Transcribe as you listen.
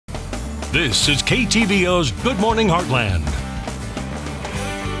This is KTVO's Good Morning Heartland.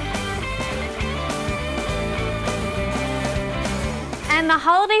 And the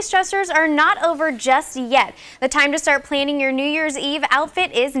holiday stressors are not over just yet. The time to start planning your New Year's Eve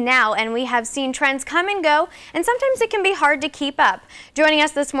outfit is now, and we have seen trends come and go, and sometimes it can be hard to keep up. Joining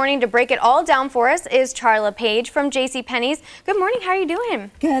us this morning to break it all down for us is Charla Page from JCPenney's. Good morning, how are you doing?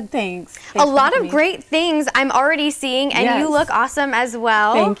 Good, thanks. A lot of great things I'm already seeing, and you look awesome as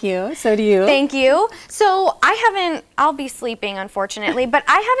well. Thank you, so do you. Thank you. So I'll be sleeping unfortunately, but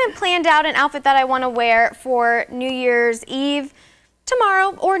I haven't planned out an outfit that I want to wear for New Year's Eve,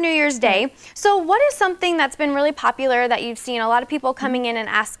 tomorrow, or New Year's Day. So what is something that's been really popular that you've seen a lot of people coming in and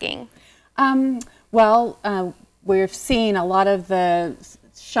asking? We've seen a lot of the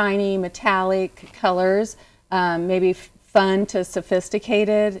shiny metallic colors, maybe fun to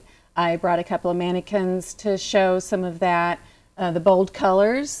sophisticated. I brought a couple of mannequins to show some of that, the bold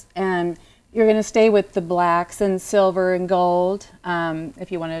colors, and you're going to stay with the blacks and silver and gold.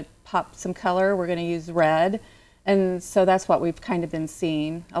 If you want to pop some color, we're going to use red. And so that's what we've kind of been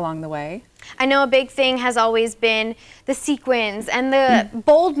seeing along the way. I know a big thing has always been the sequins and the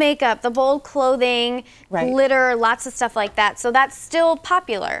bold makeup, the bold clothing, glitter, lots of stuff like that. So that's still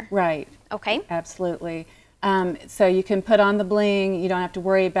popular. Right. Okay. Absolutely. So you can put on the bling, you don't have to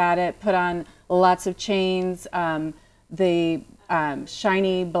worry about it, put on lots of chains, the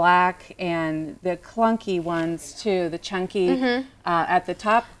shiny black and the clunky ones too, the chunky at the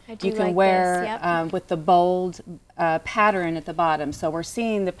top. You can wear with the bold pattern at the bottom. So we're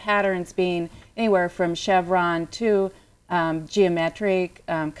seeing the patterns being anywhere from chevron to geometric,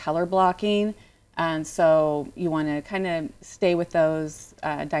 color blocking, and so you want to kind of stay with those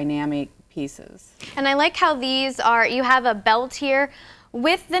dynamic pieces. And I like how these are, you have a belt here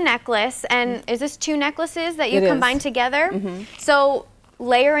with the necklace, and is this two necklaces that you combine together? So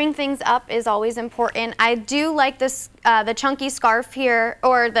layering things up is always important. I do like this, the chunky scarf here,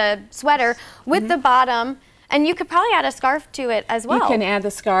 or the sweater with the bottom, and you could probably add a scarf to it as well. You can add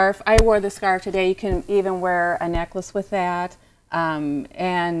the scarf. I wore the scarf today. You can even wear a necklace with that,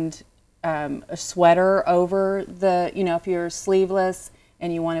 and a sweater over the, if you're sleeveless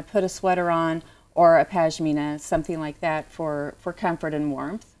and you want to put a sweater on, or a pashmina, something like that for comfort and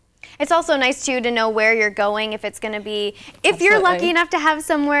warmth. It's also nice too to know where you're going, if it's going to be, if you're lucky enough to have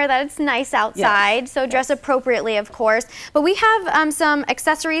somewhere that it's nice outside, so dress appropriately, of course. But we have some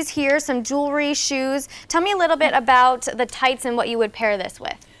accessories here, some jewelry, shoes. Tell me a little bit about the tights and what you would pair this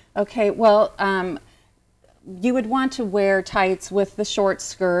with. Okay, well, you would want to wear tights with the short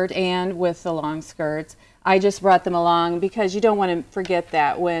skirt and with the long skirts. I just brought them along because you don't want to forget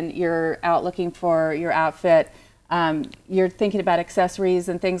that when you're out looking for your outfit. You're thinking about accessories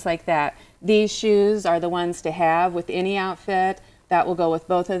and things like that. These shoes are the ones to have with any outfit. That will go with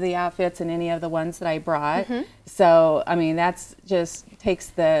both of the outfits and any of the ones that I brought. So, I mean, that's just takes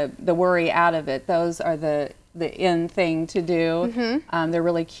the worry out of it. Those are the in thing to do. They're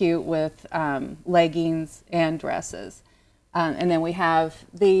really cute with leggings and dresses. And then we have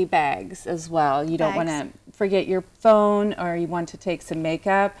the bags as well. You don't want to forget your phone, or you want to take some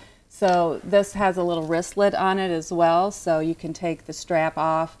makeup. So this has a little wristlet on it as well, so you can take the strap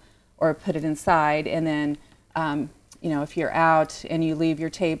off or put it inside, and then if you're out and you leave your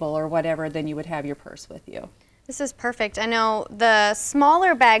table or whatever, then you would have your purse with you. This is perfect. I know the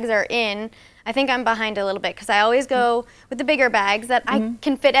smaller bags are in. I think I'm behind a little bit because I always go with the bigger bags that I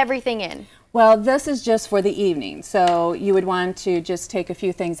can fit everything in. Well, this is just for the evening, so you would want to just take a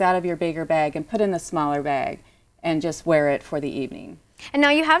few things out of your bigger bag and put in the smaller bag and just wear it for the evening. And now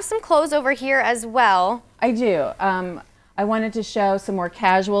you have some clothes over here as well. I do. I wanted to show some more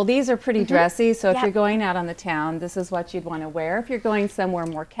casual. These are pretty dressy, so if you're going out on the town, this is what you'd want to wear. If you're going somewhere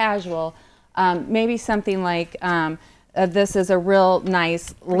more casual, maybe something like this is a real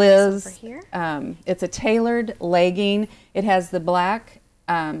nice Liz. It's a tailored legging. It has the black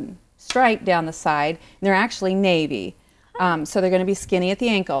stripe down the side, and they're actually navy. So they're going to be skinny at the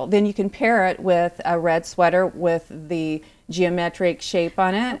ankle. Then you can pair it with a red sweater with the geometric shape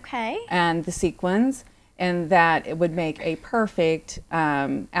on it and the sequins, and that it would make a perfect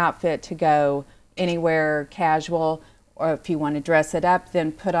outfit to go anywhere casual, or if you want to dress it up,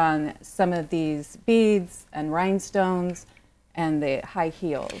 then put on some of these beads and rhinestones and the high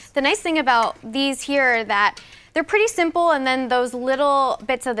heels. The nice thing about these here are that they're pretty simple, and then those little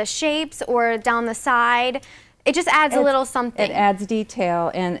bits of the shapes or down the side, it just adds a little something. It adds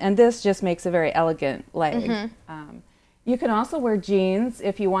detail, and this just makes a very elegant leg. You can also wear jeans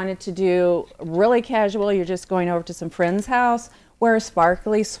if you wanted to do really casual. You're just going over to some friend's house. wear a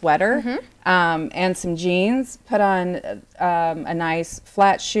sparkly sweater and some jeans, put on a nice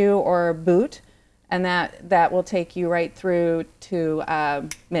flat shoe or boot, and that will take you right through to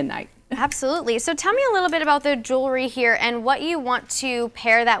midnight. Absolutely. So tell me a little bit about the jewelry here and what you want to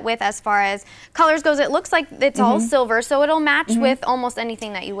pair that with as far as colors goes. It looks like it's all silver, so it'll match with almost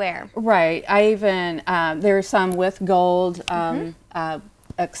anything that you wear. Right. I even, there's some with gold,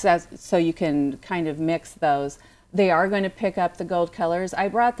 so you can kind of mix those. They are going to pick up the gold colors. I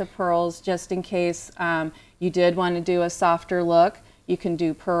brought the pearls just in case you did want to do a softer look. You can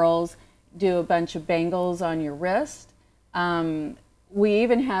do pearls, do a bunch of bangles on your wrist. We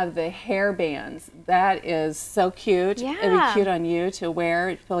even have the hair bands. That is so cute. Yeah. It'd be cute on you to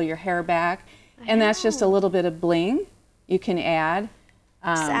wear, pull your hair back. And that's just a little bit of bling you can add.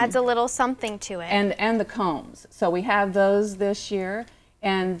 Just adds a little something to it. And the combs. So we have those this year.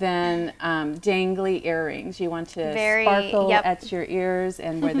 And then dangly earrings. You want to sparkle at your ears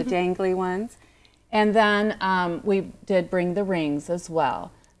and wear the dangly ones. And then we did bring the rings as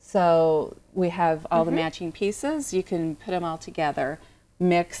well. So we have all the matching pieces. You can put them all together,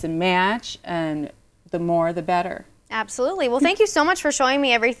 mix and match, and the more the better. Absolutely. Well, thank you so much for showing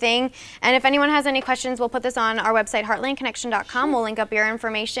me everything. And if anyone has any questions, we'll put this on our website, heartlandconnection.com. We'll link up your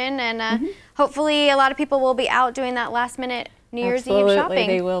information, and hopefully a lot of people will be out doing that last-minute New Year's Eve shopping. Absolutely,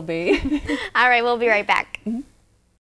 they will be. All right, we'll be right back.